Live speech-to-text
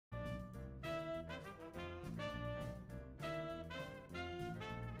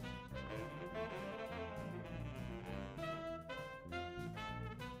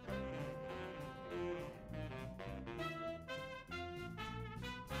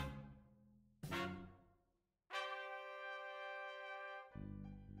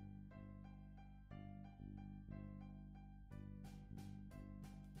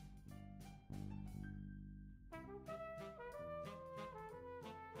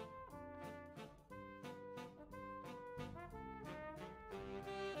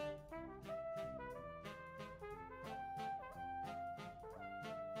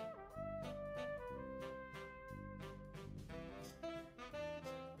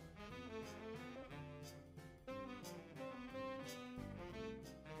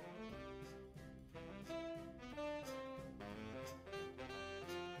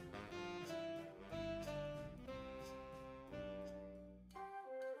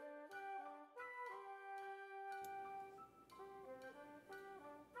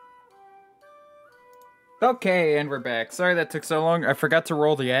Okay, and we're back. Sorry that took so long. I forgot to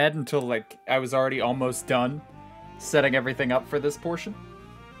roll the ad until, like, I was already almost done setting everything up for this portion.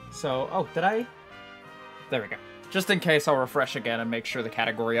 So, oh, did I? There we go. Just in case, I'll refresh again and make sure the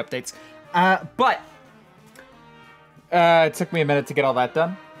category updates. It took me a minute to get all that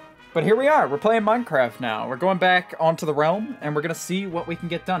done. But here we are. We're playing Minecraft now. We're going back onto the realm, and we're gonna see what we can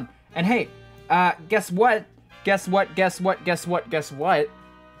get done. And hey, guess what? Guess what? Guess what? Guess what? Guess what?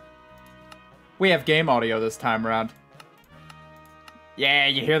 We have game audio this time around. Yeah,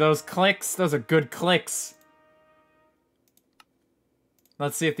 you hear those clicks? Those are good clicks.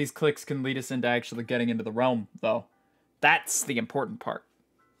 Let's see if these clicks can lead us into actually getting into the realm, though. That's the important part.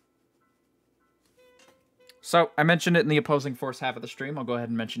 So, I mentioned it in the opposing force half of the stream. I'll go ahead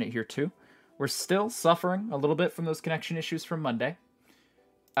and mention it here, too. We're still suffering a little bit from those connection issues from Monday.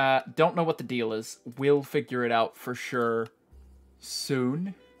 Don't know what the deal is. We'll figure it out for sure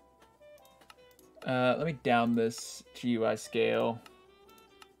soon. Let me down this GUI scale.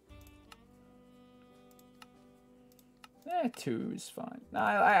 2 is fine.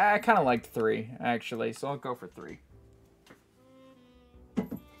 I kind of liked 3, actually, so I'll go for 3.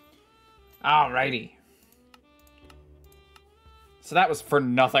 Alrighty. So that was for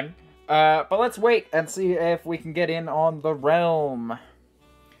nothing. But let's wait and see if we can get in on the realm.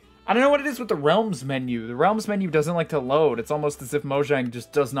 I don't know what it is with the realms menu. The realms menu doesn't like to load. It's almost as if Mojang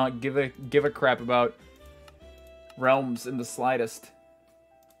just does not give a crap about realms in the slightest.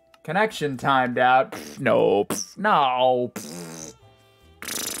 Connection timed out. Pfft, no. Pfft, no. Pfft,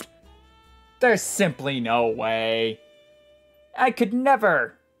 pfft. There's simply no way. I could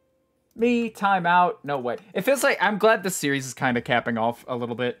never. Me, time out. No way. It feels like I'm glad this series is kind of capping off a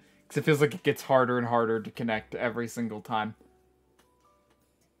little bit, because it feels like it gets harder and harder to connect every single time.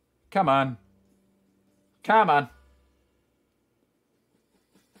 Come on. Come on.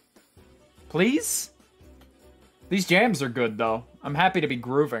 Please? These jams are good, though. I'm happy to be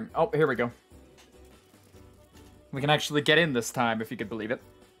grooving. Oh, here we go. We can actually get in this time, if you could believe it.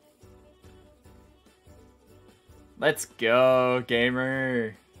 Let's go,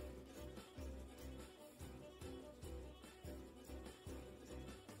 gamer.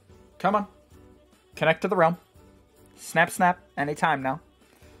 Come on. Connect to the realm. Snap, snap. Anytime now.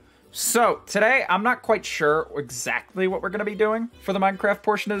 So, today, I'm not quite sure exactly what we're going to be doing for the Minecraft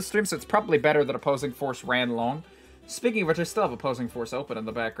portion of the stream, so it's probably better that Opposing Force ran long. Speaking of which, I still have Opposing Force open in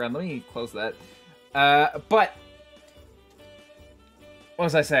the background. Let me close that. But, what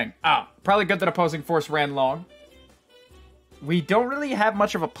was I saying? Probably good that Opposing Force ran long. We don't really have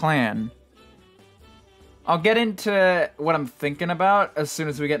much of a plan. I'll get into what I'm thinking about as soon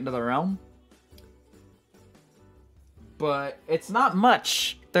as we get into the realm. But it's not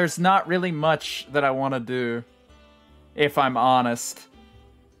much. There's not really much that I want to do, if I'm honest.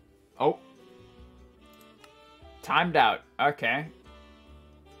 Oh. Timed out. Okay.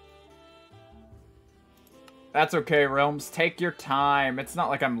 That's okay, Realms. Take your time. It's not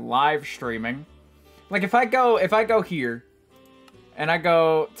like I'm live streaming. Like, if I go here, and I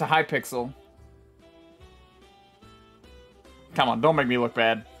go to Hypixel. Come on, don't make me look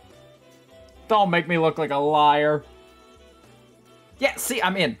bad. Don't make me look like a liar. Yeah, see,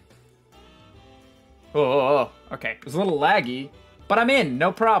 I'm in. Oh, okay. It was a little laggy, but I'm in,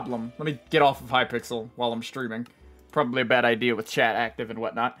 no problem. Let me get off of Hypixel while I'm streaming. Probably a bad idea with chat active and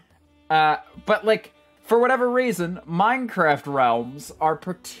whatnot. But, like, for whatever reason, Minecraft realms are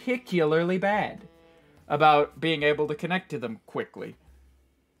particularly bad about being able to connect to them quickly.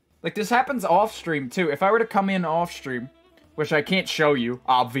 Like, this happens off-stream, too. If I were to come in off-stream, which I can't show you,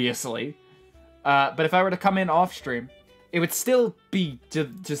 obviously, but if I were to come in off-stream, it would still be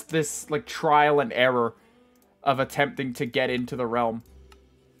just this, like, trial and error of attempting to get into the realm.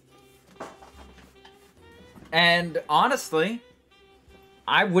 And, honestly,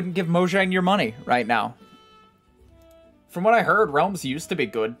 I wouldn't give Mojang your money right now. From what I heard, Realms used to be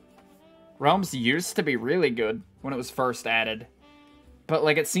good. Realms used to be really good when it was first added. But,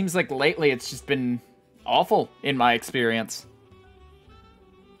 like, it seems like lately it's just been awful, in my experience.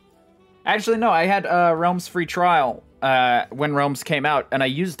 Actually, no, I had a Realms free trial when Realms came out, and I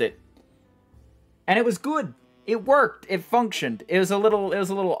used it. And it was good. It worked. It functioned. It was a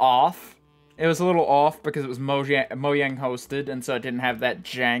little off. It was a little off because it was Mojang hosted, and so it didn't have that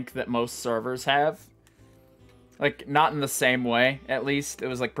jank that most servers have. Like, not in the same way, at least. It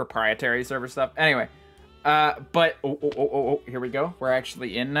was, like, proprietary server stuff. Anyway, but... Oh, here we go. We're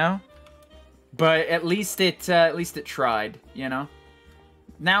actually in now. But at least it tried, you know?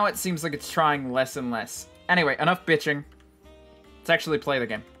 Now it seems like it's trying less and less. Anyway, enough bitching. Let's actually play the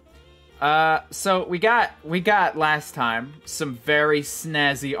game. So we got last time some very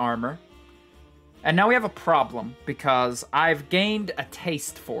snazzy armor And now we have a problem, because I've gained a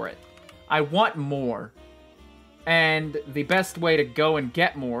taste for it. I want more. And the best way to go and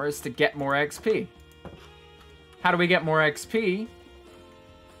get more is to get more XP. How do we get more XP?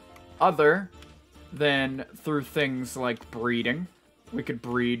 Other than through things like breeding. We could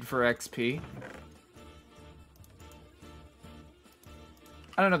breed for XP.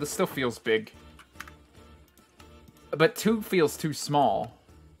 I don't know, this still feels big. But 2 feels too small.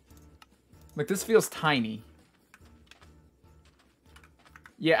 Like, this feels tiny.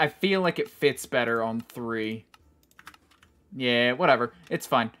 Yeah, I feel like it fits better on 3. Yeah, whatever. It's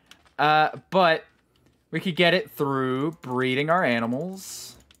fine. But we could get it through breeding our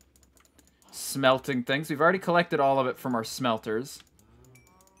animals. Smelting things. We've already collected all of it from our smelters.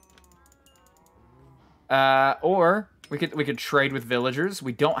 Or we could trade with villagers.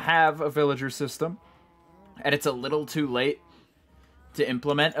 We don't have a villager system. And it's a little too late to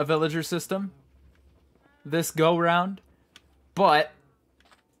implement a villager system this go-round. But,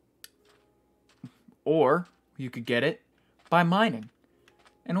 or you could get it by mining.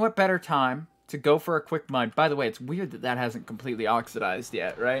 And what better time to go for a quick mine? By the way, it's weird that that hasn't completely oxidized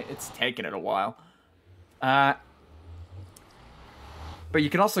yet, right? It's taken it a while. But you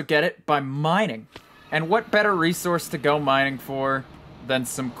can also get it by mining. And what better resource to go mining for than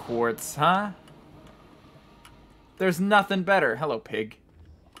some quartz, huh? There's nothing better. Hello, pig.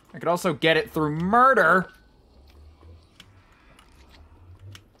 I could also get it through murder.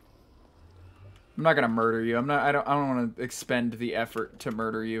 I'm not gonna murder you. I don't want to expend the effort to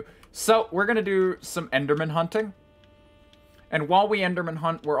murder you. So we're gonna do some Enderman hunting. And while we Enderman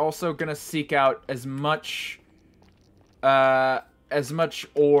hunt, we're also gonna seek out as much ore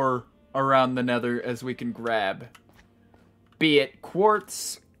around the Nether as we can grab. Be it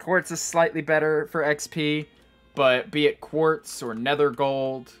quartz. Quartz is slightly better for XP. But be it quartz or nether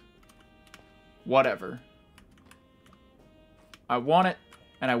gold, whatever. I want it,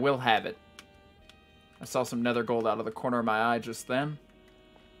 and I will have it. I saw some nether gold out of the corner of my eye just then.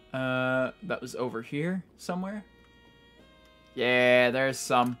 That was over here somewhere. Yeah, there's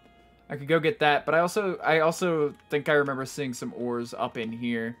some. I could go get that, but I also think I remember seeing some ores up in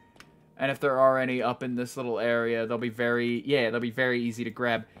here. And if there are any up in this little area, they'll be very easy to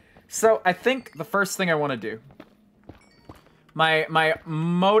grab. So, I think the first thing I want to do, my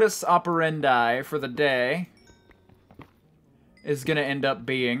modus operandi for the day is going to end up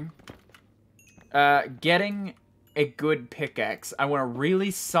being getting a good pickaxe. I want a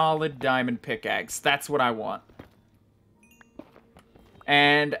really solid diamond pickaxe. That's what I want.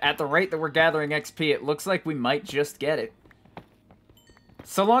 And at the rate that we're gathering XP, it looks like we might just get it.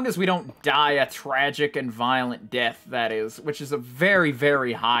 So long as we don't die a tragic and violent death, that is, which is a very,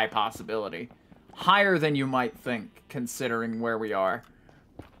 very high possibility. Higher than you might think, considering where we are.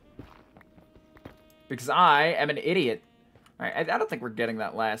 Because I am an idiot. Alright, I don't think we're getting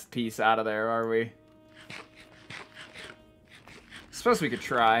that last piece out of there, are we? Suppose we could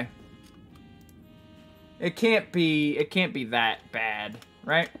try. It can't be that bad,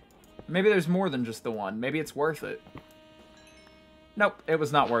 right? Maybe there's more than just the one. Maybe it's worth it. Nope, it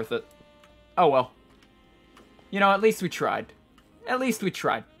was not worth it. Oh well. You know, at least we tried. At least we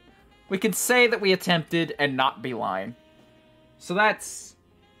tried. We can say that we attempted and not be lying. So that's,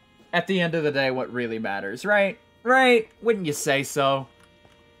 at the end of the day, what really matters, right? Right? Wouldn't you say so?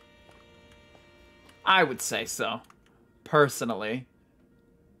 I would say so. Personally.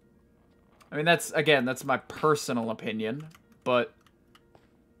 I mean, that's my personal opinion, but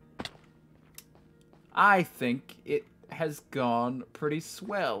I think it has gone pretty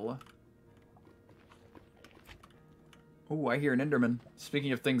swell. Oh, I hear an Enderman.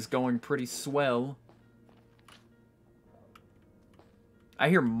 Speaking of things going pretty swell. I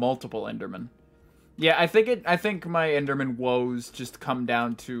hear multiple Endermen. Yeah, I think my Enderman woes just come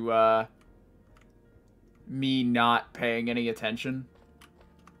down to me not paying any attention.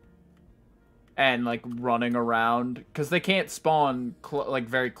 And like running around, cuz they can't spawn like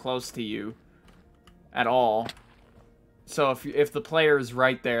very close to you at all. So if the player is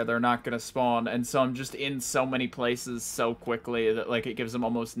right there, they're not going to spawn. And so I'm just in so many places so quickly that like it gives them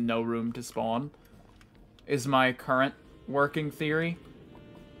almost no room to spawn. Is my current working theory.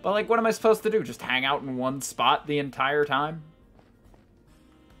 But like, what am I supposed to do? Just hang out in one spot the entire time?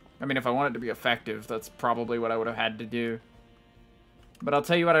 I mean, if I wanted to be effective, that's probably what I would have had to do. But I'll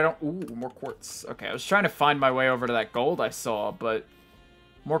tell you what, I don't... Ooh, more quartz. Okay, I was trying to find my way over to that gold I saw, but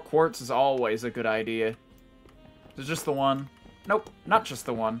more quartz is always a good idea. Is it just the one? Nope, not just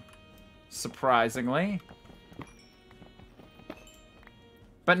the one. Surprisingly.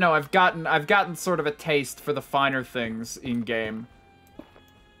 But no, I've gotten sort of a taste for the finer things in game.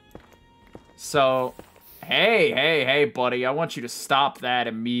 So, hey, buddy, I want you to stop that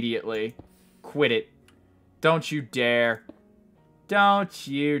immediately. Quit it. Don't you dare. Don't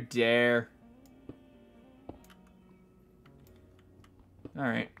you dare.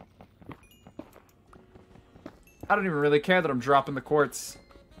 Alright. I don't even really care that I'm dropping the quartz.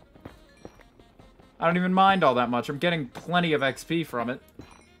 I don't even mind all that much. I'm getting plenty of XP from it.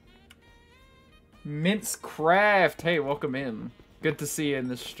 Mince Craft. Hey, welcome in. Good to see you in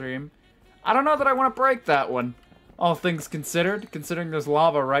this stream. I don't know that I want to break that one. All things considered, considering there's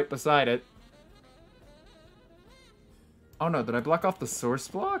lava right beside it. Oh no, did I block off the source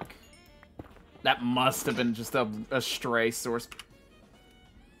block? That must have been just a stray source.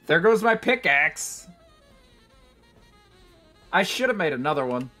 There goes my pickaxe. I should have made another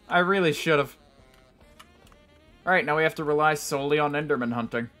one. I really should have. Alright, now we have to rely solely on Enderman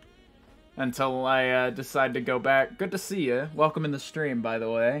hunting. Until I decide to go back. Good to see you. Welcome in the stream, by the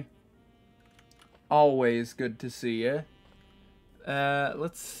way. Always good to see you.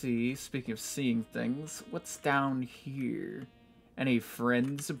 Let's see. Speaking of seeing things, what's down here? Any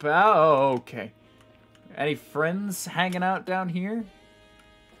friends about? Oh, okay. Any friends hanging out down here?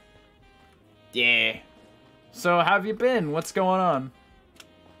 Yeah. So, how have you been? What's going on?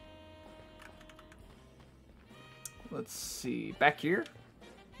 Let's see. Back here?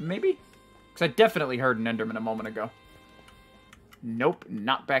 Maybe? Because I definitely heard an Enderman a moment ago. Nope,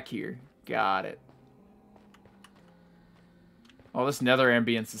 not back here. Got it. Oh, this nether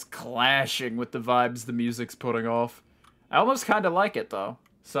ambience is clashing with the vibes the music's putting off. I almost kind of like it, though.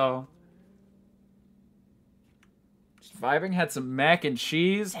 So... just vibing. Had some mac and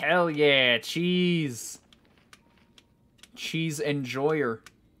cheese. Hell yeah, cheese. Cheese enjoyer.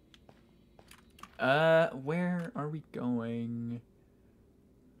 Where are we going?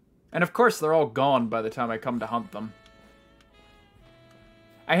 And of course, they're all gone by the time I come to hunt them.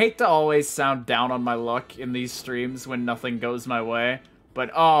 I hate to always sound down on my luck in these streams when nothing goes my way,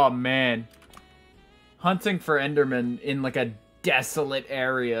 but oh man. Hunting for Enderman in like a desolate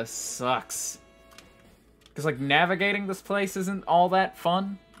area sucks. Because like navigating this place isn't all that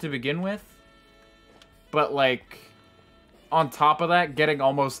fun to begin with. But like, on top of that, getting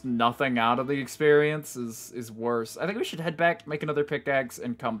almost nothing out of the experience is worse. I think we should head back, make another pickaxe,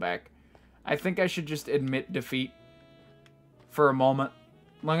 and come back. I think I should just admit defeat for a moment.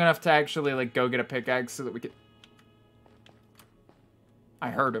 Long enough to actually, like, go get a pickaxe so that we could... I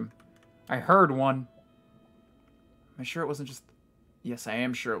heard him. I heard one. Am I sure it wasn't just... Yes, I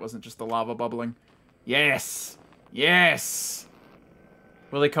am sure it wasn't just the lava bubbling. Yes! Yes!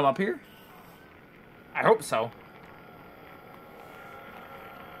 Will they come up here? I hope so.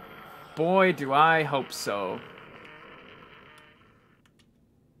 Boy, do I hope so.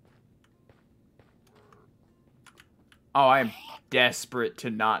 Oh, I am desperate to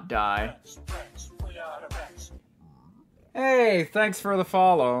not die. Hey, thanks for the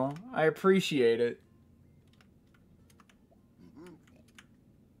follow. I appreciate it.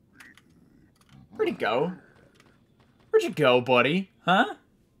 Where'd he go? Where'd you go, buddy? Huh?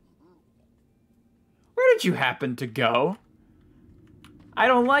 Where did you happen to go? I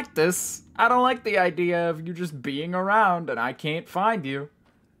don't like this. I don't like the idea of you just being around and I can't find you.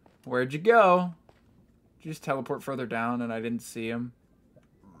 Where'd you go? Did you just teleport further down and I didn't see him?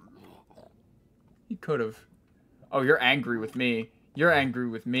 He could have. Oh, you're angry with me. You're angry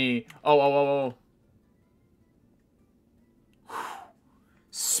with me. Oh.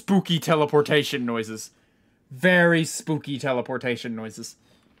 Spooky teleportation noises. Very spooky teleportation noises.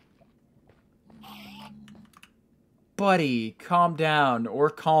 Buddy, calm down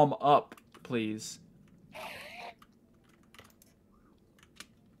or calm up, please.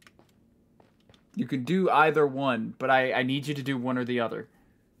 You can do either one, but I need you to do one or the other.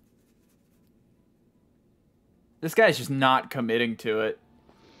 This guy's just not committing to it.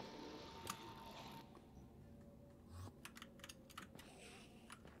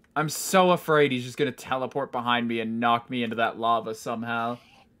 I'm so afraid he's just gonna teleport behind me and knock me into that lava somehow.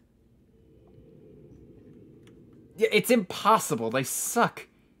 Yeah, it's impossible. They suck.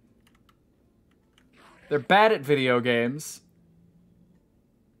 They're bad at video games.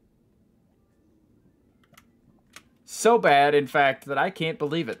 So bad, in fact, that I can't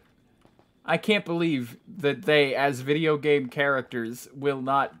believe it. I can't believe that they, as video game characters, will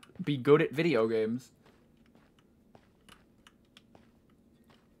not be good at video games.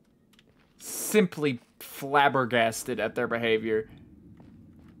 Simply flabbergasted at their behavior.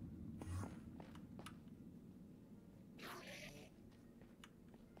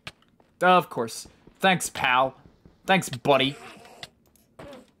 Of course. Thanks, pal. Thanks, buddy.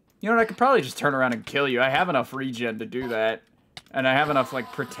 You know what, I could probably just turn around and kill you. I have enough regen to do that. And I have enough,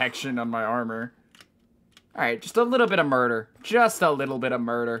 like, protection on my armor. Alright, just a little bit of murder. Just a little bit of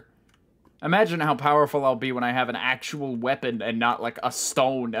murder. Imagine how powerful I'll be when I have an actual weapon and not, like, a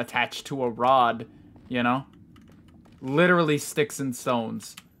stone attached to a rod. You know? Literally sticks and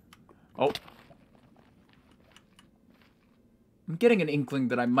stones. Oh. I'm getting an inkling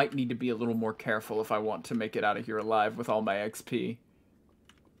that I might need to be a little more careful if I want to make it out of here alive with all my XP.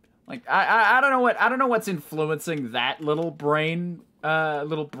 Like, I don't know what's influencing that little brain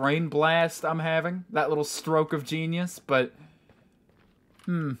blast I'm having. That little stroke of genius, but...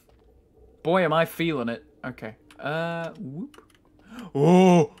 Boy, am I feeling it. Okay. Whoop.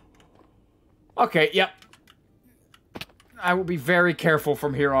 Oh! Okay, yep. I will be very careful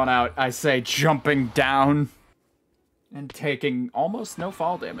from here on out, I say, jumping down and taking almost no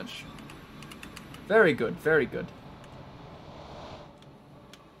fall damage. Very good, very good.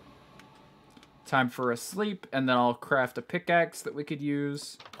 Time for a sleep, and then I'll craft a pickaxe that we could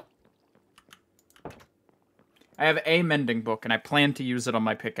use. I have a mending book, and I plan to use it on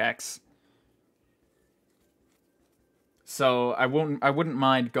my pickaxe. So I wouldn't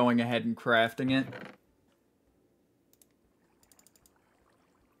mind going ahead and crafting it.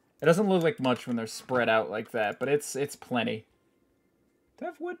 It doesn't look like much when they're spread out like that, but it's plenty. Do I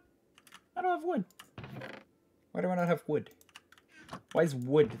have wood? I don't have wood. Why do I not have wood? Why is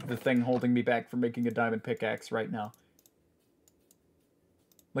wood the thing holding me back from making a diamond pickaxe right now?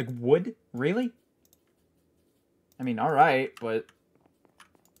 Like, wood? Really? I mean, alright, but...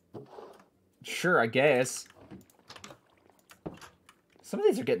 Sure, I guess. Some of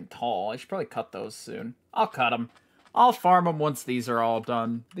these are getting tall. I should probably cut those soon. I'll cut them. I'll farm them once these are all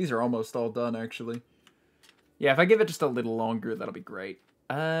done. These are almost all done, actually. Yeah, if I give it just a little longer, that'll be great.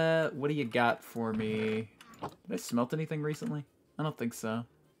 What do you got for me? Did I smelt anything recently? I don't think so.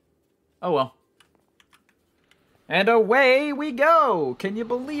 Oh, well. And away we go! Can you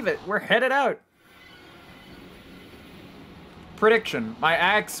believe it? We're headed out! Prediction. My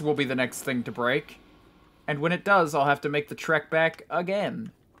axe will be the next thing to break. And when it does, I'll have to make the trek back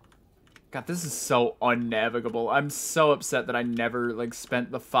again. God, this is so unnavigable. I'm so upset that I never, like,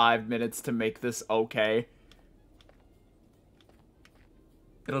 spent the 5 minutes to make this okay.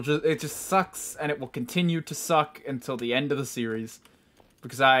 It just sucks, and it will continue to suck until the end of the series.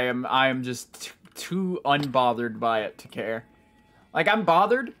 Because I am just too unbothered by it to care. Like, I'm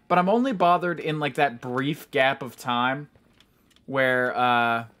bothered, but I'm only bothered in, like, that brief gap of time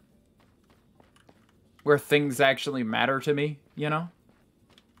where things actually matter to me, you know?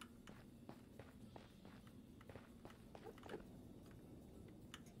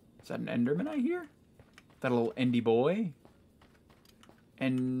 Is that an Enderman I hear? That little Endy boy?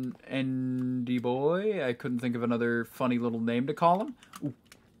 Endy boy? I couldn't think of another funny little name to call him. Ooh.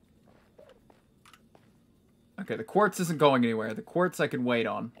 Okay, the quartz isn't going anywhere. The quartz I can wait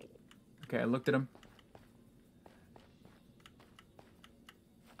on. Okay, I looked at him.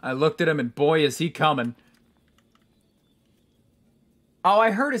 And boy, is he coming. Oh, I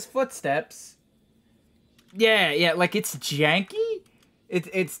heard his footsteps. Yeah, like, it's janky?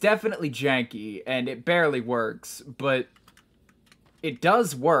 It's definitely janky, and it barely works, but it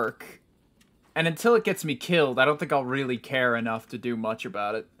does work. And until it gets me killed, I don't think I'll really care enough to do much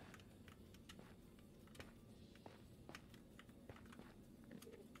about it.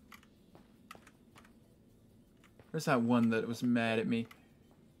 Where's that one that was mad at me?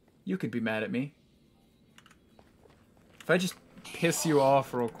 You could be mad at me. If I just piss you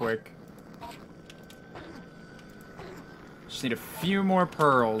off real quick. Just need a few more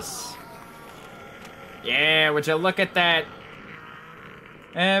pearls. Yeah, would you look at that?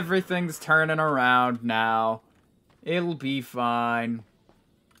 Everything's turning around now. It'll be fine.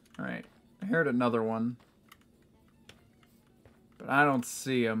 Alright, I heard another one. But I don't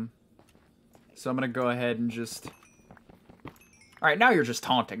see him. So I'm gonna go ahead and just... Alright, now you're just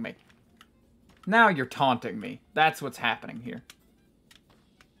taunting me. Now you're taunting me. That's what's happening here.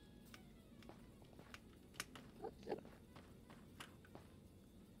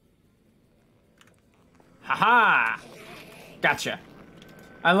 Haha! Gotcha.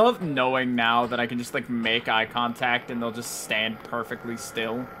 I love knowing now that I can just, like, make eye contact and they'll just stand perfectly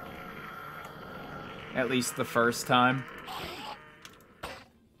still. At least the first time.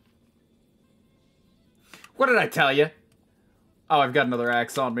 What did I tell you? Oh, I've got another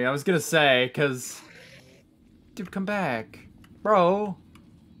axe on me. I was gonna say, because... Dude, come back. Bro.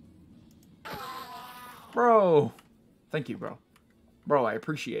 Bro. Thank you, bro. Bro, I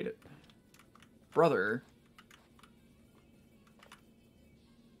appreciate it. Brother.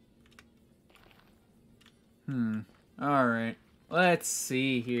 Alright. Let's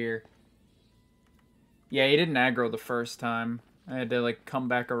see here. Yeah, he didn't aggro the first time. I had to, like, come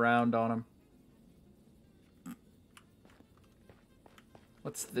back around on him.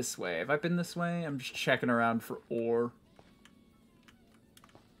 What's this way? Have I been this way? I'm just checking around for ore.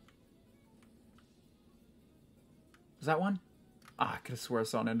 Is that one? Ah, I could have swore I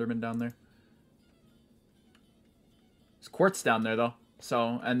saw an Enderman down there. There's quartz down there, though.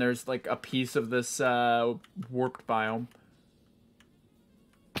 So, and there's, like, a piece of this, warped biome.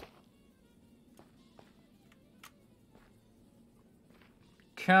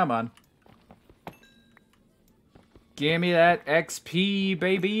 Come on. Give me that XP,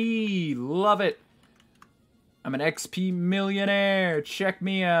 baby! Love it! I'm an XP millionaire! Check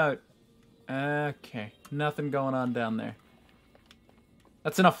me out! Okay, nothing going on down there.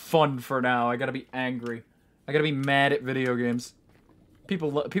 That's enough fun for now. I gotta be angry. I gotta be mad at video games.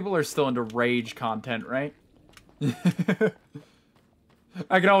 People are still into rage content, right?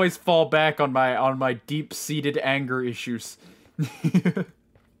 I can always fall back on my deep-seated anger issues.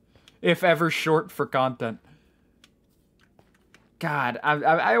 If ever short for content. God,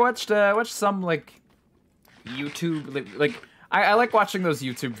 I watched some, like, YouTube, like I like watching those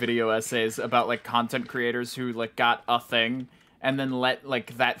YouTube video essays about, like, content creators who, like, got a thing and then let,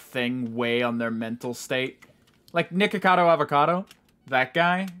 like, that thing weigh on their mental state. Like Nikocado Avocado, that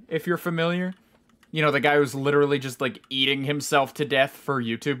guy, if you're familiar. You know, the guy who's literally just, like, eating himself to death for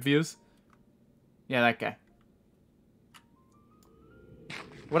YouTube views. Yeah, that guy.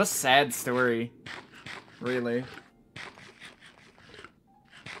 What a sad story. Really.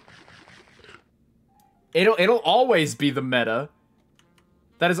 It'll always be the meta.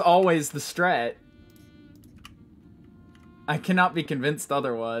 That is always the strat. I cannot be convinced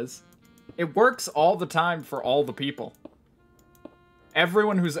otherwise. It works all the time for all the people.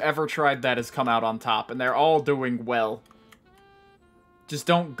 Everyone who's ever tried that has come out on top, and they're all doing well. Just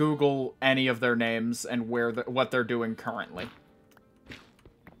don't Google any of their names and what they're doing currently.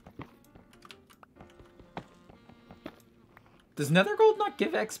 Does nether gold not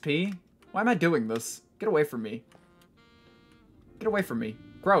give XP? Why am I doing this? Get away from me. Get away from me.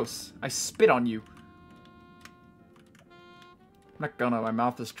 Gross. I spit on you. I'm not gonna. My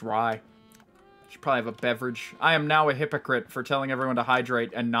mouth is dry. Should probably have a beverage. I am now a hypocrite for telling everyone to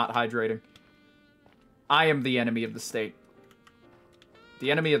hydrate and not hydrating. I am the enemy of the state.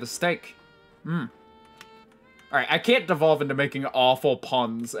 The enemy of the steak. Alright, I can't devolve into making awful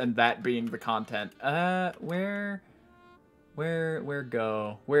puns and that being the content. Where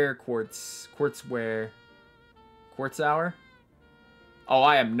go? Where quartz? Quartz where? Quartz hour? Oh,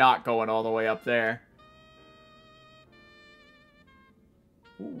 I am not going all the way up there.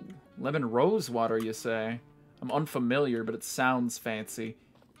 Ooh, lemon rose water, you say? I'm unfamiliar, but it sounds fancy.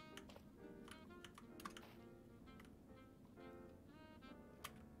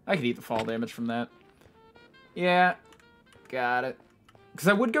 I could eat the fall damage from that. Yeah, got it. Because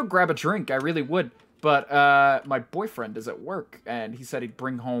I would go grab a drink, I really would. But my boyfriend is at work, and he said he'd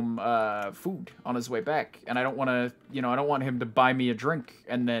bring home food on his way back. And I don't want to, you know, I don't want him to buy me a drink,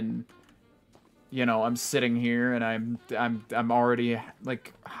 and then, you know, I'm sitting here and I'm already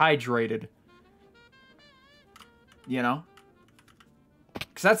like hydrated. You know,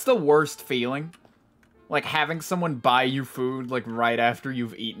 because that's the worst feeling. Like having someone buy you food like right after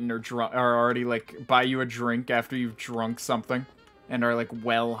you've eaten or already like buy you a drink after you've drunk something. And are, like,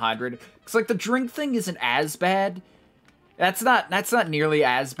 well hydrated. Because, like, the drink thing isn't as bad. That's not nearly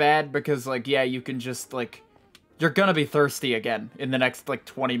as bad, because, like, yeah, you can just, like... You're gonna be thirsty again in the next, like,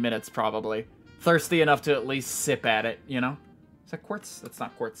 20 minutes, probably. Thirsty enough to at least sip at it, you know? Is that quartz? That's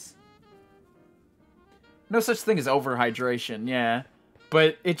not quartz. No such thing as overhydration, yeah.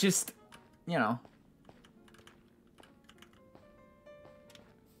 But it just... You know.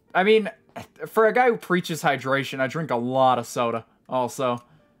 I mean, for a guy who preaches hydration, I drink a lot of soda. Also,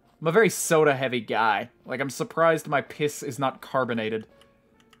 I'm a very soda-heavy guy. Like, I'm surprised my piss is not carbonated.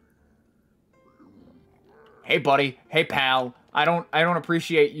 Hey, buddy. Hey, pal. I don't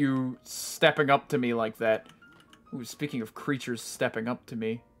appreciate you stepping up to me like that. Ooh, speaking of creatures stepping up to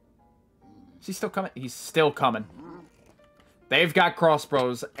me. Is he still coming? He's still coming. They've got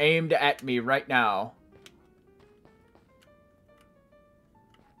crossbows aimed at me right now.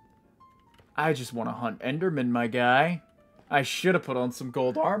 I just want to hunt Enderman, my guy. I should have put on some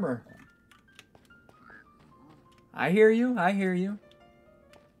gold armor. I hear you. I hear you.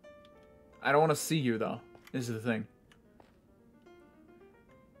 I don't want to see you, though. This is the thing.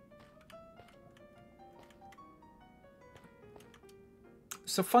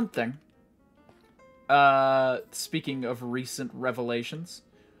 So, fun thing. Speaking of recent revelations.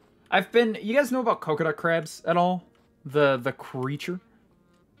 You guys know about coconut crabs at all? The creature?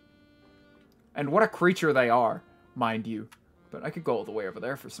 And what a creature they are, mind you. But I could go all the way over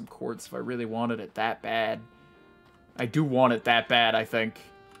there for some quartz if I really wanted it that bad. I do want it that bad, I think.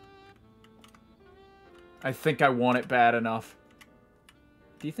 I think I want it bad enough.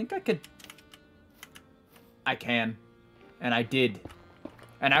 Do you think I could... I can. And I did.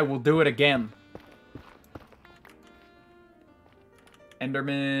 And I will do it again.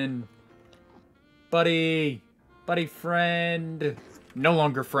 Enderman. Buddy. Buddy friend. No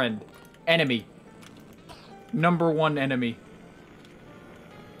longer friend. Enemy. #1 enemy.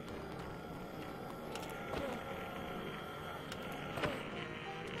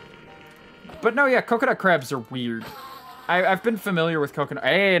 But no, yeah, coconut crabs are weird. I've been familiar with coconut...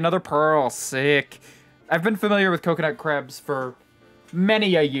 Hey, another pearl. Sick. I've been familiar with coconut crabs for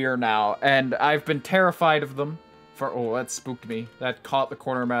many a year now, and I've been terrified of them for... Oh, that spooked me. That caught the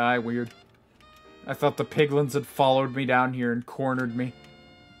corner of my eye weird. I thought the piglins had followed me down here and cornered me.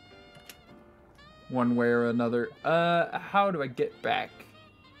 One way or another. How do I get back?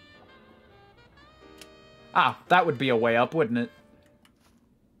 Ah, that would be a way up, wouldn't it?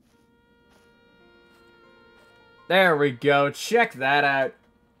 There we go. Check that out.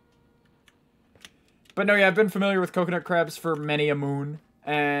 But no, yeah, I've been familiar with coconut crabs for many a moon.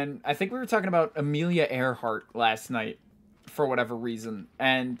 And I think we were talking about Amelia Earhart last night, for whatever reason.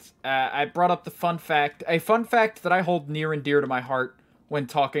 And I brought up the fun fact, a fun fact that I hold near and dear to my heart when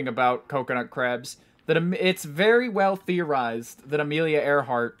talking about coconut crabs, that it's very well theorized that Amelia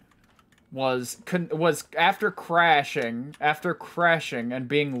Earhart was after crashing and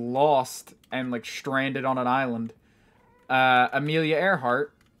being lost and like stranded on an island, Amelia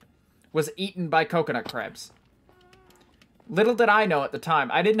Earhart was eaten by coconut crabs. Little did I know at the time.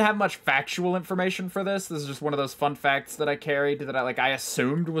 I didn't have much factual information for this. This is just one of those fun facts that I carried that I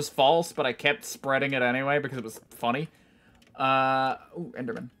assumed was false, but I kept spreading it anyway because it was funny. Ooh,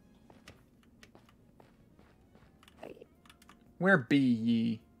 Enderman. Where be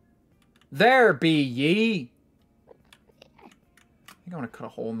ye? There be ye! I think I want to cut a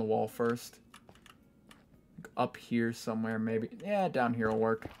hole in the wall first. Up here somewhere, maybe. Yeah, down here will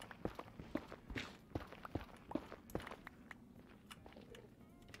work.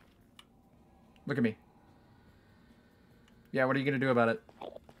 Look at me. Yeah, what are you gonna do about it?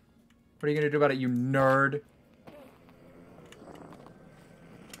 What are you gonna do about it, you nerd?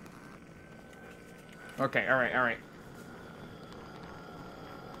 Okay, alright.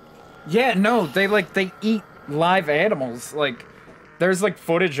 Yeah, no, they eat live animals. Like, there's, like,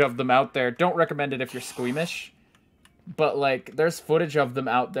 footage of them out there. Don't recommend it if you're squeamish. But, like, there's footage of them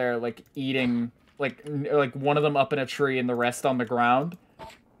out there, like, eating, like one of them up in a tree and the rest on the ground.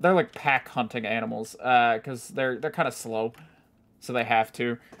 They're, like, pack hunting animals, because they're kind of slow. So they have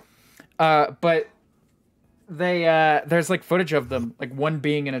to. But they, there's, like, footage of them, like, one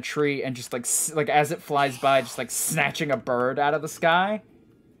being in a tree and just, like, as it flies by, just, like, snatching a bird out of the sky.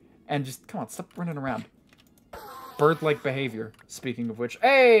 And just, come on, stop running around. Bird-like behavior, speaking of which.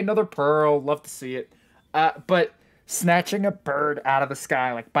 Hey, another pearl, love to see it. But snatching a bird out of the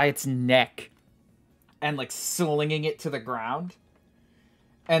sky, like, by its neck. And, like, slinging it to the ground.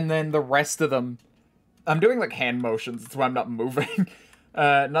 And then the rest of them... I'm doing, like, hand motions, that's why I'm not moving.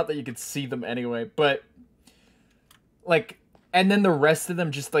 Not that you could see them anyway, but... Like, and then the rest of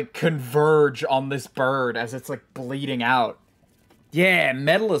them just, like, converge on this bird as it's, like, bleeding out. Yeah,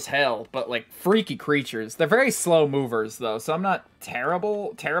 metal as hell, but, like, freaky creatures. They're very slow movers, though, so I'm not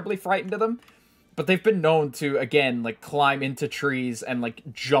terribly frightened of them. But they've been known to, again, like, climb into trees and,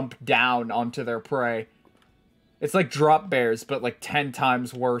 like, jump down onto their prey. It's like drop bears, but, like, 10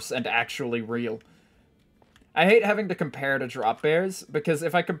 times worse and actually real. I hate having to compare to drop bears, because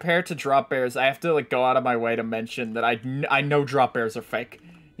if I compare to drop bears, I have to, like, go out of my way to mention that I know drop bears are fake,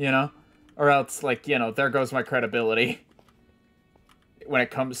 you know? Or else, like, you know, there goes my credibility. When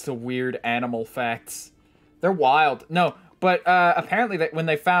it comes to weird animal facts. They're wild. No, but apparently when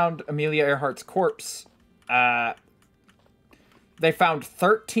they found Amelia Earhart's corpse, they found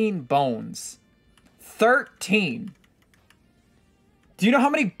 13 bones. 13! Do you know how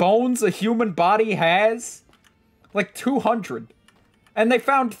many bones a human body has? Like 200. And they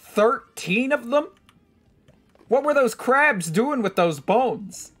found 13 of them? What were those crabs doing with those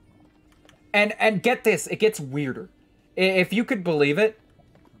bones? And get this, it gets weirder. If you could believe it,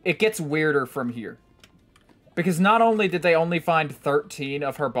 it gets weirder from here. Because not only did they only find 13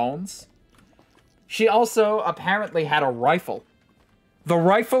 of her bones, she also apparently had a rifle. The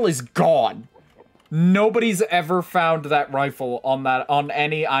rifle is gone. Nobody's ever found that rifle on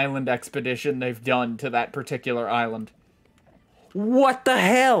any island expedition they've done to that particular island. What the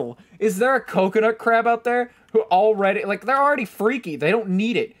hell? Is there a coconut crab out there who already, like, they're already freaky. They don't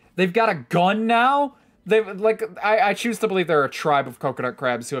need it. They've got a gun now. They like I choose to believe they're a tribe of coconut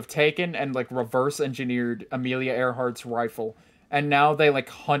crabs who have taken and like reverse engineered Amelia Earhart's rifle, and now they like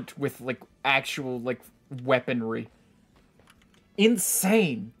hunt with like actual like weaponry.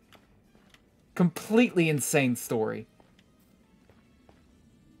 Insane. Completely insane story.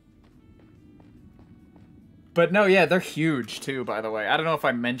 But no, yeah, they're huge too, by the way. I don't know if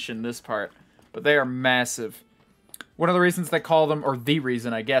I mentioned this part, but they are massive. One of the reasons they call them, or the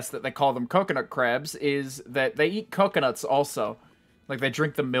reason, I guess, that they call them coconut crabs is that they eat coconuts also. Like, they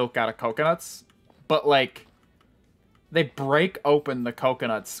drink the milk out of coconuts, but, like, they break open the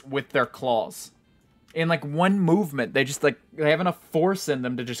coconuts with their claws. In, like, one movement, they just, like, they have enough force in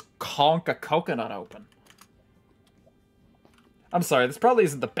them to just conk a coconut open. I'm sorry, this probably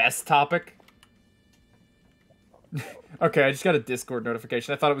isn't the best topic. Okay, I just got a Discord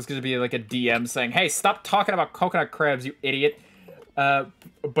notification. I thought it was going to be like a DM saying, hey, stop talking about coconut crabs, you idiot.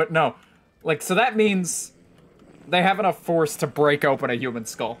 But no. Like, so that means they have enough force to break open a human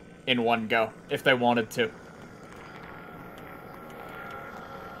skull in one go, if they wanted to.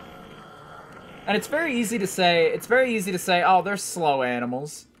 And it's very easy to say, oh, they're slow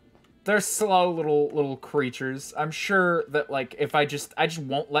animals. They're slow little creatures. I'm sure that, like, if I just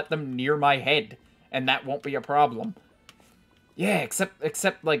won't let them near my head, and that won't be a problem. Yeah,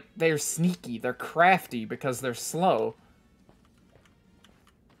 except, like, they're sneaky. They're crafty because they're slow.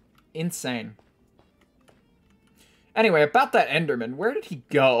 Insane. Anyway, about that Enderman, where did he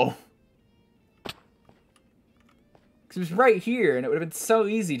go? Because he was right here, and it would have been so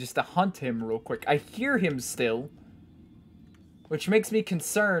easy just to hunt him real quick. I hear him still, which makes me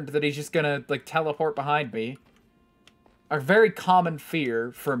concerned that he's just gonna, like, teleport behind me. A very common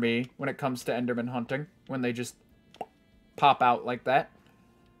fear for me when it comes to Enderman hunting, when they just pop out like that.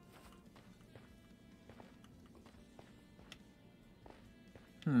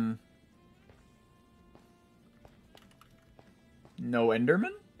 No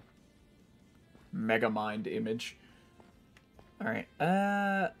Enderman? Megamind image. Alright,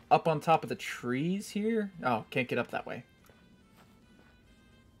 up on top of the trees here? Oh, can't get up that way.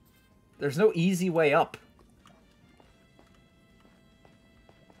 There's no easy way up.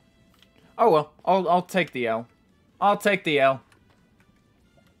 Oh well, I'll take the L. I'll take the L.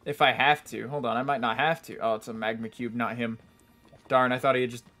 If I have to. Hold on, I might not have to. Oh, it's a magma cube, not him. Darn, I thought he had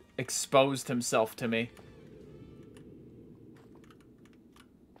just exposed himself to me.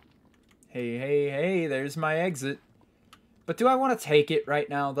 Hey, hey, hey, there's my exit. But do I want to take it right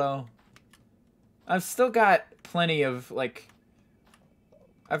now, though? I've still got plenty of, like...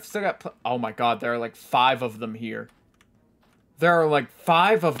 oh my god, there are like 5 of them here. There are like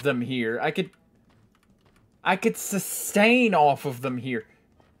 5 of them here. I could sustain off of them here.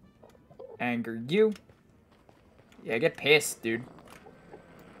 Anger you. Yeah, get pissed, dude.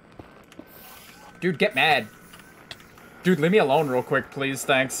 Dude, get mad. Dude, leave me alone real quick, please.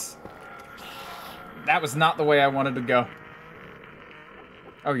 Thanks. That was not the way I wanted to go.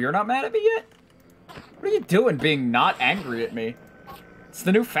 Oh, you're not mad at me yet? What are you doing being not angry at me? It's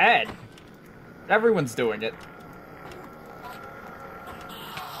the new fad. Everyone's doing it.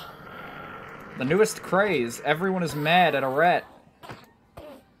 The newest craze. Everyone is mad at a rat.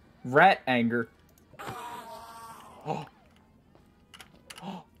 Rat anger. Oh.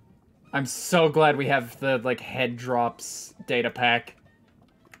 Oh. I'm so glad we have the, like, head drops data pack.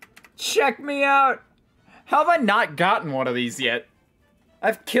 Check me out! How have I not gotten one of these yet?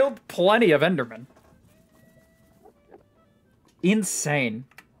 I've killed plenty of Endermen. Insane.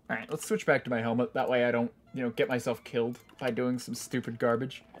 Alright, let's switch back to my helmet. That way I don't, you know, get myself killed by doing some stupid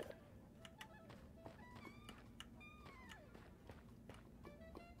garbage.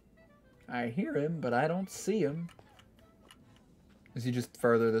 I hear him, but I don't see him. Is he just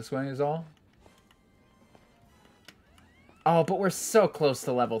further this way is all? Oh, but we're so close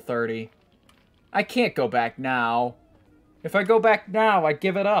to level 30. I can't go back now. If I go back now, I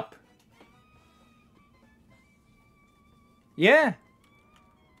give it up. Yeah.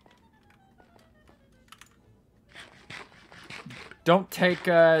 Don't take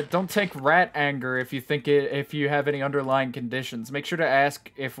rat anger if you have any underlying conditions. Make sure to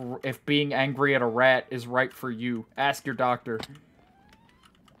ask if being angry at a rat is right for you. Ask your doctor.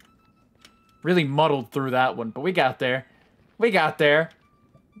 Really muddled through that one, but we got there. We got there.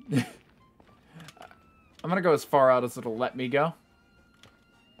 I'm gonna go as far out as it'll let me go.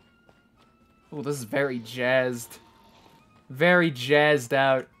 Oh, this is very jazzed. Very jazzed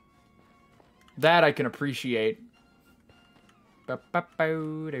out. That I can appreciate.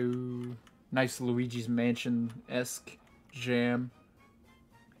 Nice Luigi's Mansion-esque jam.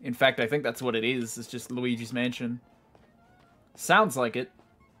 In fact, I think that's what it is. It's just Luigi's Mansion. Sounds like it.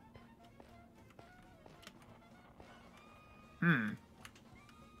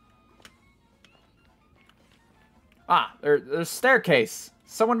 Ah, there's a staircase.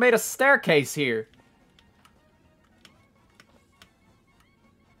 Someone made a staircase here.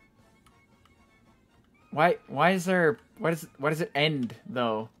 Why does it end,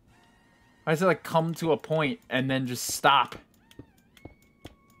 though? Why does it, like, come to a point and then just stop?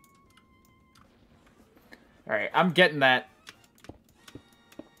 Alright, I'm getting that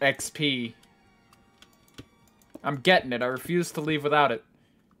XP. I'm getting it. I refuse to leave without it.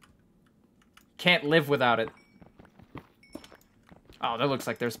 Can't live without it. Oh, that looks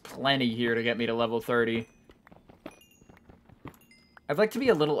like there's plenty here to get me to level 30. I'd like to be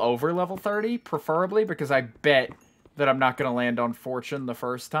a little over level 30, preferably, because I bet that I'm not going to land on Fortune the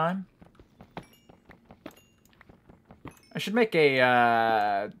first time. I should make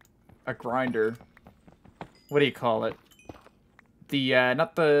a grinder. What do you call it?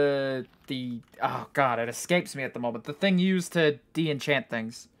 Not the... Oh, God, it escapes me at the moment. The thing used to de-enchant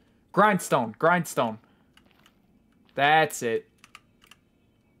things. Grindstone. Grindstone. That's it.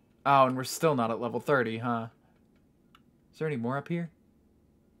 Oh, and we're still not at level 30, huh? Is there any more up here?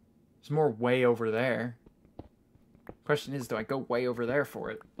 There's more way over there. Question is, do I go way over there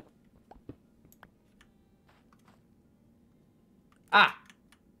for it? Ah!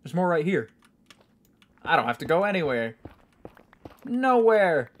 There's more right here. I don't have to go anywhere.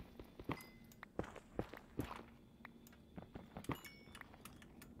 Nowhere!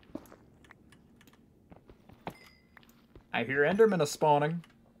 I hear Endermen are spawning.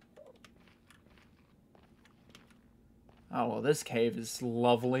 Oh, well, this cave is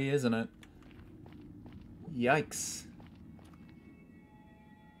lovely, isn't it? Yikes.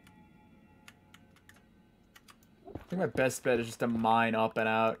 I think my best bet is just to mine up and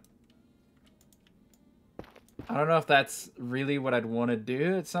out. I don't know if that's really what I'd want to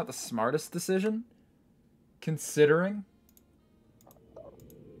do. It's not the smartest decision, considering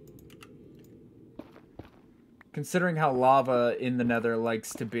how lava in the Nether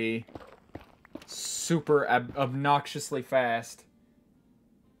likes to be super obnoxiously fast.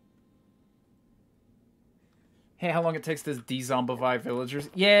 Hey, how long it takes to de-zombify villagers?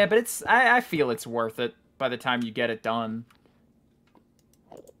 Yeah, but it's I feel it's worth it by the time you get it done.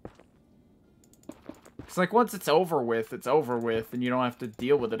 It's like, once it's over with, and you don't have to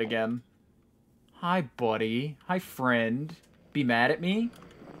deal with it again. Hi, buddy. Hi, friend. Be mad at me?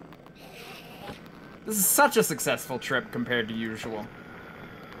 This is such a successful trip compared to usual.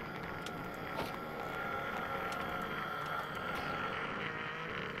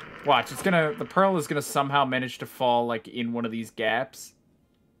 Watch, the pearl is gonna somehow manage to fall, like, in one of these gaps.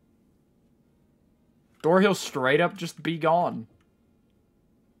 Or he'll straight up just be gone.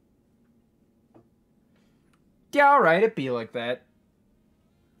 Yeah, alright, it be like that.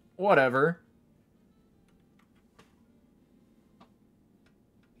 Whatever.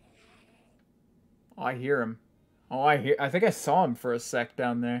 Oh, I hear him. Oh, I think I saw him for a sec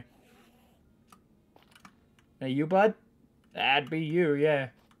down there. Hey, you, bud? That'd be you, yeah.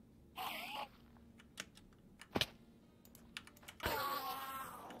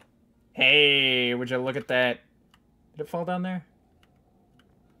 Hey, would you look at that? Did it fall down there?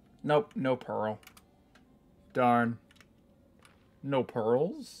 Nope, no pearl. Darn. No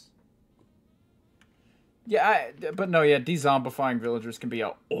pearls? Yeah, but no, yeah, de-zombifying villagers can be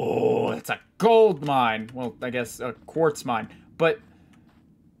a... Oh, it's a gold mine! Well, I guess a quartz mine. But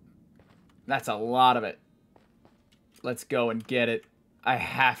that's a lot of it. Let's go and get it. I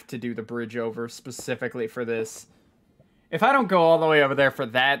have to do the bridge over specifically for this. If I don't go all the way over there for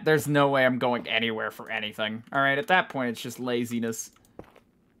that, there's no way I'm going anywhere for anything. Alright, at that point, it's just laziness.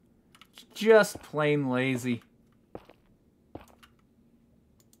 Just plain lazy.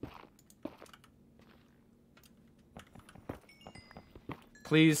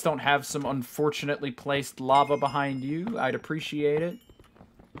 Please don't have some unfortunately placed lava behind you. I'd appreciate it.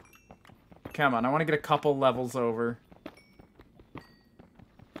 Come on, I want to get a couple levels over.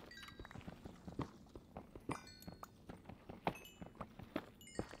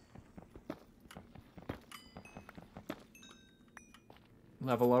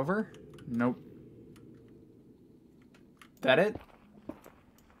 Level over? Nope. That it?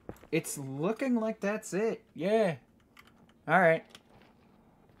 It's looking like that's it. Yeah. Alright.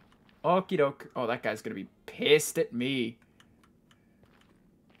 Okie doke. Oh, that guy's gonna be pissed at me.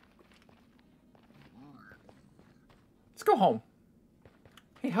 Let's go home.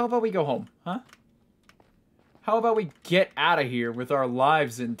 Hey, how about we go home, huh? How about we get out of here with our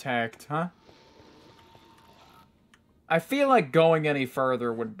lives intact, huh? I feel like going any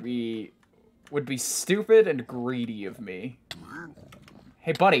further would be stupid and greedy of me.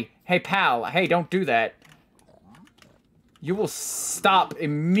 Hey, buddy. Hey, pal. Hey, don't do that. You will stop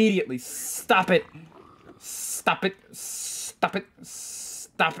immediately. Stop it. Stop it. Stop it.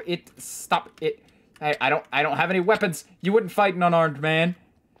 Stop it. Stop it. Hey, I don't have any weapons. You wouldn't fight an unarmed man.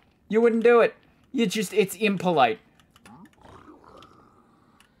 You wouldn't do it. It's impolite.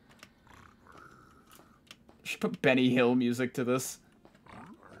 Should put Benny Hill music to this.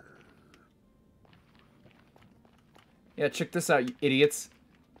 Yeah, check this out, you idiots.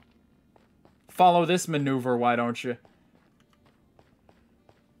 Follow this maneuver, why don't you?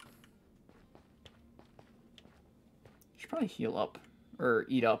 Should probably heal up. Or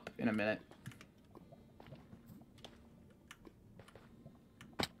eat up in a minute.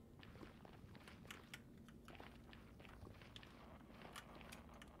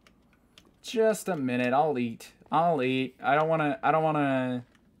 Just a minute, I'll eat. I'll eat. I don't wanna...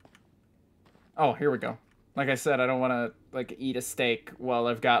 Oh, here we go. Like I said, I don't wanna, like, eat a steak while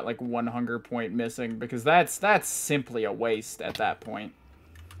I've got, like, one hunger point missing, because that's simply a waste at that point.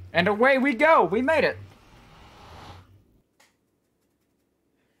 And away we go! We made it!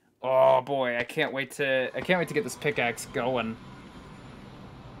 Oh boy, I can't wait to get this pickaxe going.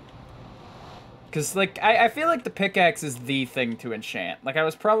 Because, like, I feel like the pickaxe is the thing to enchant. Like, I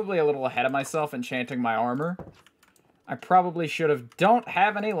was probably a little ahead of myself enchanting my armor. I probably should have... Don't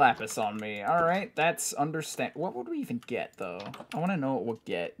have any lapis on me. Alright, that's understand... What would we even get, though? I want to know what we'll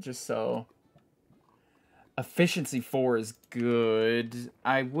get, just so... Efficiency 4 is good.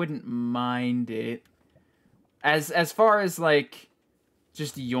 I wouldn't mind it. As far as, like...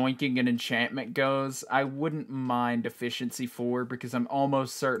 just yoinking an enchantment goes, I wouldn't mind efficiency 4 because I'm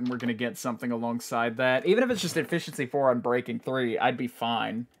almost certain we're going to get something alongside that. Even if it's just efficiency 4 on breaking 3, I'd be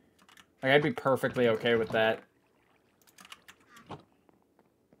fine. Like, I'd be perfectly okay with that.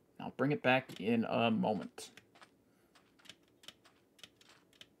 I'll bring it back in a moment.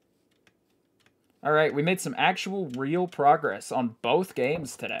 Alright, we made some actual real progress on both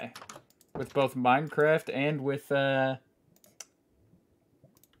games today. With both Minecraft and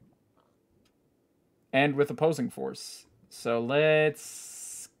with Opposing Force. So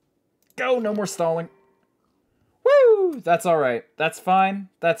let's go. No more stalling. Woo! That's alright. That's fine.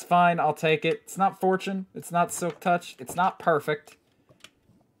 That's fine. I'll take it. It's not Fortune. It's not Silk Touch. It's not perfect.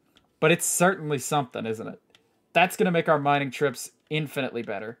 But it's certainly something, isn't it? That's going to make our mining trips infinitely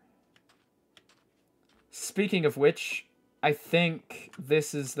better. Speaking of which, I think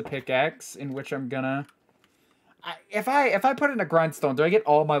this is the pickaxe in which I'm gonna... If I put in a grindstone, do I get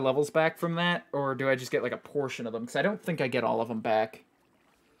all my levels back from that? Or do I just get, like, a portion of them? Because I don't think I get all of them back.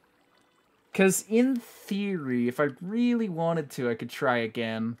 Because, in theory, if I really wanted to, I could try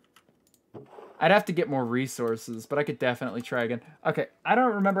again. I'd have to get more resources, but I could definitely try again. Okay, I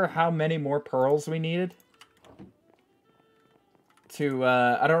don't remember how many more pearls we needed.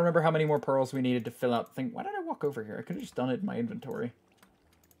 I don't remember how many more pearls we needed to fill out the thing. Why did I walk over here? I could have just done it in my inventory.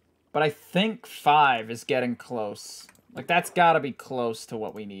 But I think 5 is getting close. Like, that's gotta be close to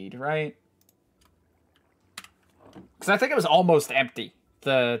what we need, right? Because I think it was almost empty,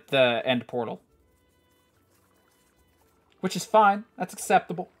 the end portal. Which is fine. That's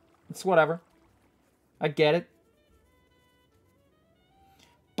acceptable. It's whatever. I get it.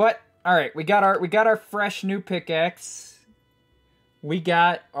 But, alright, we got our fresh new pickaxe. We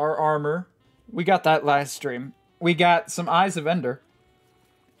got our armor. We got that last stream. We got some Eyes of Ender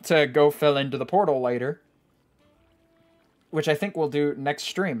to go fill into the portal later. Which I think we'll do next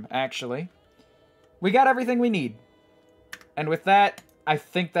stream, actually. We got everything we need. And with that, I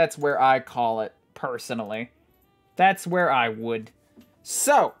think that's where I call it, personally. That's where I would.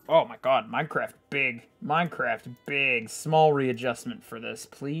 So, oh my god, Minecraft big. Minecraft big. Small readjustment for this,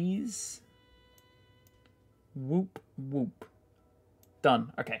 please. Whoop, whoop.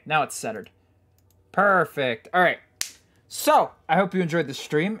 Done. Okay, now it's centered. Perfect. Alright. So, I hope you enjoyed the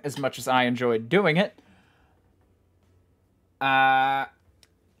stream as much as I enjoyed doing it.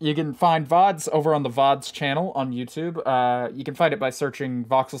 You can find VODs over on the VODs channel on YouTube. You can find it by searching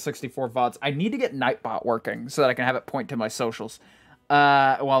Voxel64 VODs. I need to get Nightbot working so that I can have it point to my socials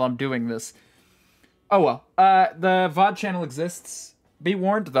while I'm doing this. Oh well. The VOD channel exists. Be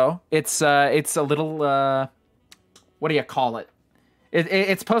warned, though. It's a little, what do you call it?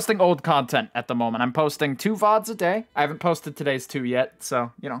 It's posting old content at the moment. I'm posting 2 VODs a day. I haven't posted today's 2 yet,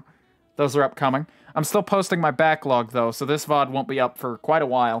 so, you know, those are upcoming. I'm still posting my backlog, though, so this VOD won't be up for quite a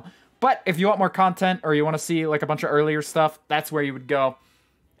while. But if you want more content, or you want to see, like, a bunch of earlier stuff, that's where you would go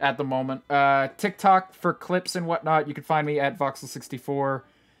at the moment. TikTok for clips and whatnot, you can find me at Voxel64.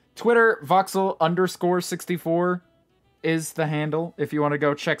 Twitter, Voxel_64 is the handle, if you want to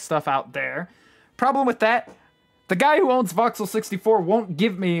go check stuff out there. Problem with that, The guy who owns Voxel64 won't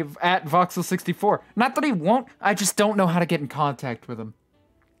give me at Voxel64. Not that he won't, I just don't know how to get in contact with him.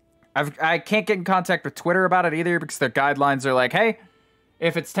 I can't get in contact with Twitter about it either because their guidelines are like, hey,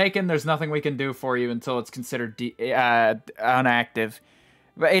 if it's taken, there's nothing we can do for you until it's considered inactive.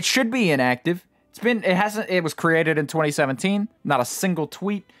 But it should be inactive. It was created in 2017. Not a single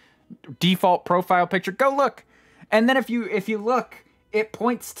tweet. Default profile picture. Go look. And then if you look, it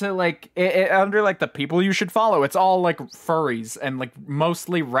points to like under like the people you should follow. It's all like furries and like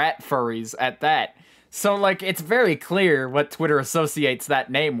mostly rat furries at that. So like it's very clear what Twitter associates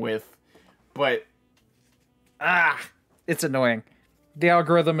that name with. But it's annoying. The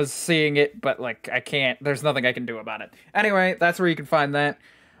algorithm is seeing it, but like I can't. There's nothing I can do about it. Anyway, that's where you can find that.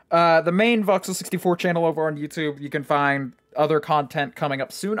 The main Voxel64 channel over on YouTube, you can find other content coming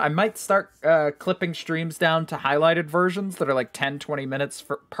up soon. I might start clipping streams down to highlighted versions that are like 10-20 minutes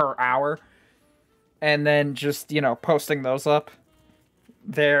per hour. And then just, you know, posting those up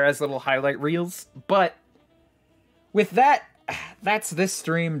there as little highlight reels. But with that, that's this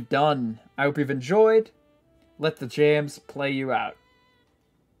stream done. I hope you've enjoyed. Let the jams play you out.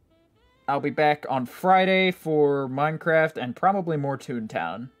 I'll be back on Friday for Minecraft and probably more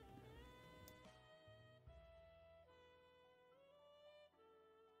Toontown.